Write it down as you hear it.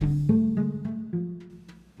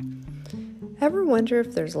Ever wonder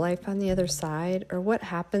if there's life on the other side or what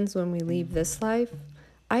happens when we leave this life?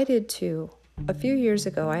 I did too. A few years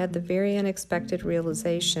ago, I had the very unexpected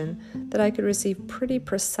realization that I could receive pretty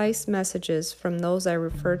precise messages from those I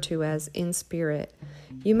refer to as in spirit.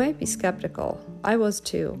 You might be skeptical. I was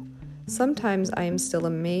too. Sometimes I am still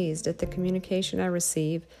amazed at the communication I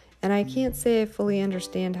receive, and I can't say I fully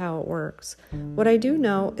understand how it works. What I do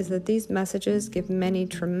know is that these messages give many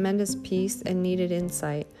tremendous peace and needed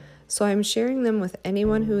insight, so I'm sharing them with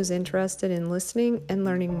anyone who is interested in listening and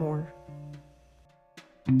learning more.